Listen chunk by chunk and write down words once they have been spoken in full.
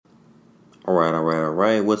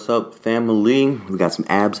Alright. What's up, family? We got some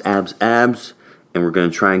abs. And we're going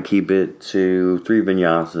to try and keep it to 3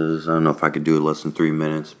 vinyasas. I don't know if I could do it less than 3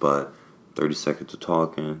 minutes, but 30 seconds of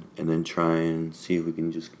talking. And then try and see if we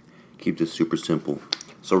can just keep this super simple.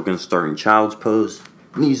 So we're going to start in child's pose.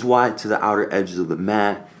 Knees wide to the outer edges of the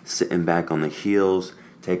mat. Sitting back on the heels.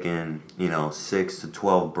 Taking, 6 to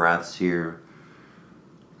 12 breaths here.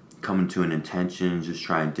 Coming to an intention. Just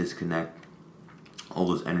try and disconnect all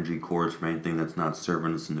those energy cords from anything that's not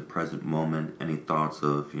serving us in the present moment. Any thoughts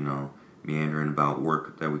of, meandering about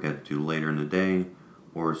work that we got to do later in the day,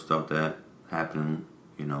 or stuff that happened,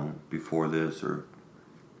 before this or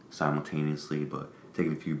simultaneously. But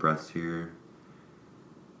taking a few breaths here.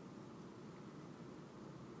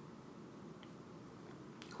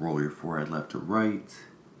 Roll your forehead left to right.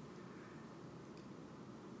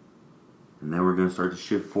 And then we're going to start to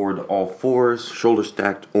shift forward to all fours, shoulders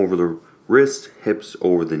stacked over the wrists, hips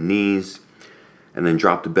over the knees, and then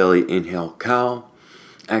drop the belly. Inhale, cow.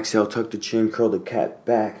 Exhale, tuck the chin, curl the cat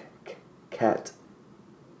back. Cat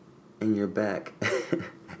in your back.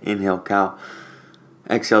 Inhale, cow.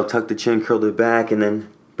 Exhale, tuck the chin, curl the back, and then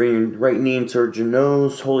bring your right knee in towards your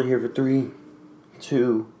nose. Hold it here for 3,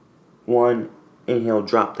 2, 1. Inhale,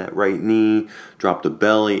 drop that right knee. Drop the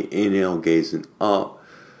belly. Inhale, gazing up.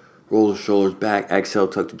 Roll the shoulders back. Exhale,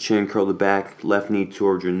 tuck the chin, curl the back. Left knee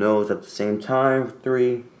towards your nose at the same time.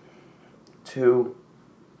 3, 2,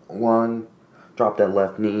 1. Drop that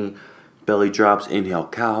left knee. Belly drops. Inhale,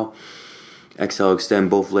 cow. Exhale, extend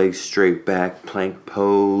both legs straight back. Plank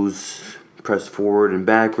pose. Press forward and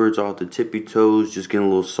backwards off the tippy toes. Just getting a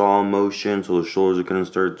little saw motion. So the shoulders are going to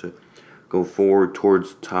start to go forward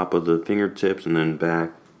towards the top of the fingertips and then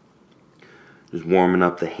back. Just warming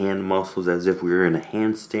up the hand muscles as if we were in a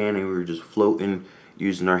handstand and we were just floating,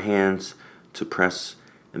 using our hands to press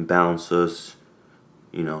and balance us,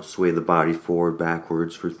 sway the body forward,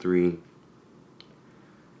 backwards for 3,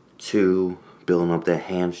 2, building up that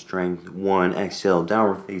hand strength. 1, exhale,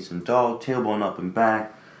 downward facing dog, tailbone up and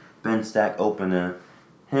back, bend, stack, open the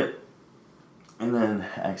hip, and then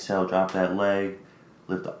exhale, drop that leg,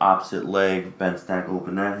 lift the opposite leg, bend, stack,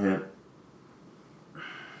 open that hip.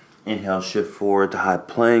 Inhale, shift forward to high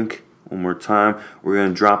plank. One more time. We're going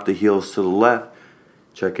to drop the heels to the left.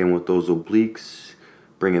 Check in with those obliques.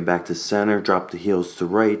 Bring it back to center. Drop the heels to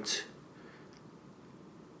right.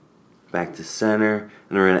 Back to center.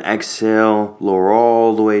 And we're going to exhale. Lower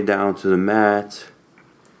all the way down to the mat.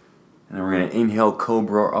 And then we're going to inhale,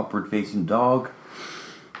 cobra or upward facing dog.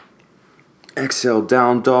 Exhale,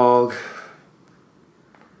 down dog.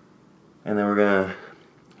 And then we're going to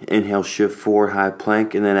inhale, shift forward, high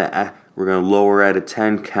plank, and then we're going to lower at a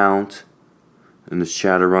 10 count in the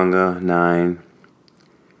chaturanga. 9,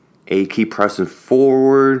 8, keep pressing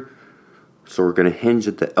forward. So we're going to hinge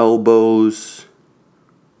at the elbows.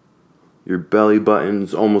 Your belly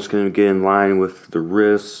button's almost going to get in line with the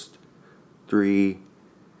wrist. 3,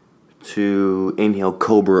 2, inhale,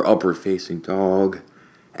 cobra, upward facing dog.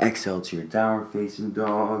 Exhale to your downward facing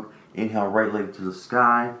dog. Inhale, right leg to the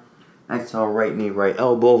sky. Exhale, right knee, right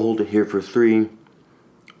elbow. Hold it here for 3,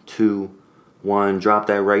 2, 1. Drop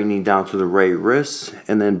that right knee down to the right wrist.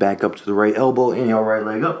 And then back up to the right elbow. Inhale, right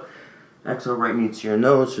leg up. Exhale, right knee to your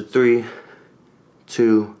nose for 3,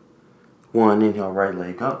 2, 1. Inhale, right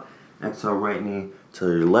leg up. Exhale, right knee to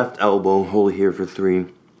your left elbow. Hold it here for 3,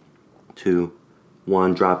 2,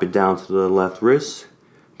 1. Drop it down to the left wrist.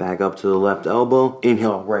 Back up to the left elbow.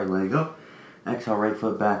 Inhale, right leg up. Exhale, right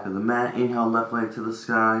foot back of the mat. Inhale, left leg to the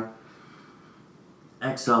sky.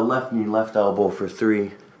 Exhale, left knee, left elbow for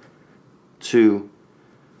 3, 2,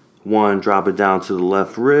 1. Drop it down to the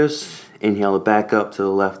left wrist. Inhale it back up to the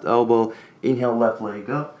left elbow. Inhale, left leg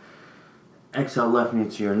up. Exhale, left knee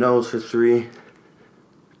to your nose for 3,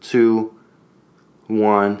 2,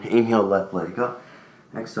 1. Inhale, left leg up.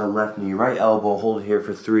 Exhale, left knee, right elbow. Hold it here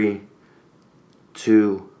for 3,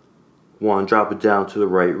 2, 1. Drop it down to the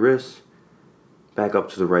right wrist. Back up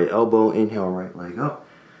to the right elbow. Inhale, right leg up.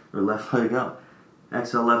 Or left leg up.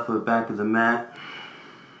 Exhale, left foot back of the mat.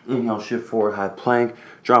 Inhale, shift forward, high plank.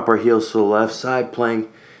 Drop our heels to the left side plank.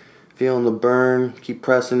 Feeling the burn. Keep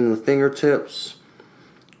pressing the fingertips.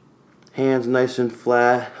 Hands nice and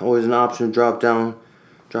flat. Always an option to drop down.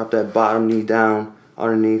 Drop that bottom knee down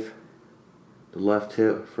underneath the left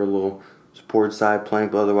hip for a little support side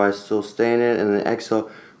plank, but otherwise still stay in it. And then exhale,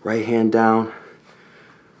 right hand down.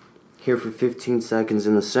 Here for 15 seconds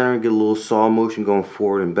in the center. Get a little saw motion going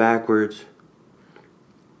forward and backwards.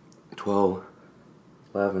 12,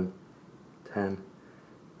 11, 10,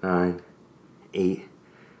 9, 8,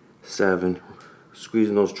 7.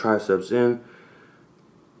 Squeezing those triceps in.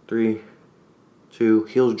 3, 2.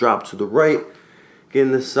 Heels drop to the right.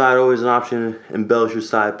 Getting this side, always an option. Embellish your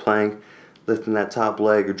side plank. Lifting that top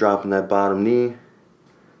leg or dropping that bottom knee.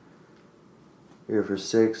 Here for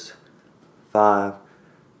 6, 5,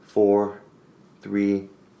 4, 3,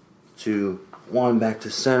 2, 1. Back to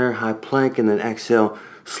center, high plank, and then exhale.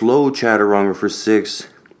 Slow chaturanga for 6,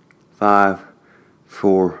 5,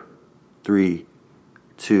 4, 3,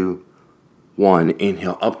 2, 1.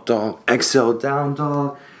 Inhale, up dog. Exhale, down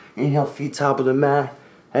dog. Inhale, feet top of the mat.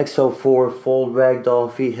 Exhale, forward fold,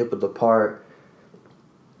 ragdoll, feet hip width apart.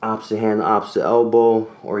 Opposite hand, opposite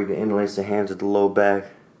elbow, or you can interlace the hands at the low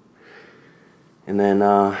back. And then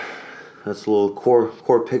that's a little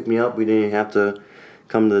core pick me up. We didn't even have to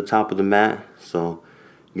come to the top of the mat, so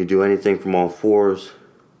you can do anything from all fours,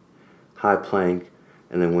 high plank,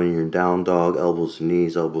 and then when you're down dog, elbows to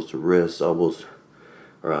knees, elbows to wrists, elbows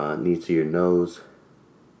or knees to your nose.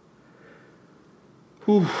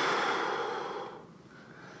 Whew.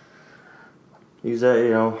 Use that,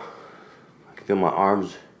 I can feel my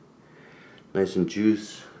arms nice and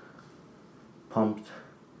juice, pumped.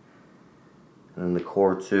 And then the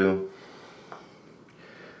core too.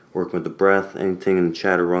 Working with the breath. Anything in the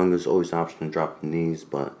chaturanga is always an option to drop the knees.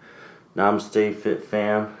 But namaste, fit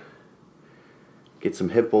fam. Get some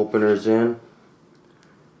hip openers in.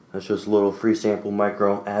 That's just a little free sample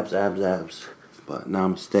micro abs. But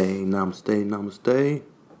namaste, namaste, namaste.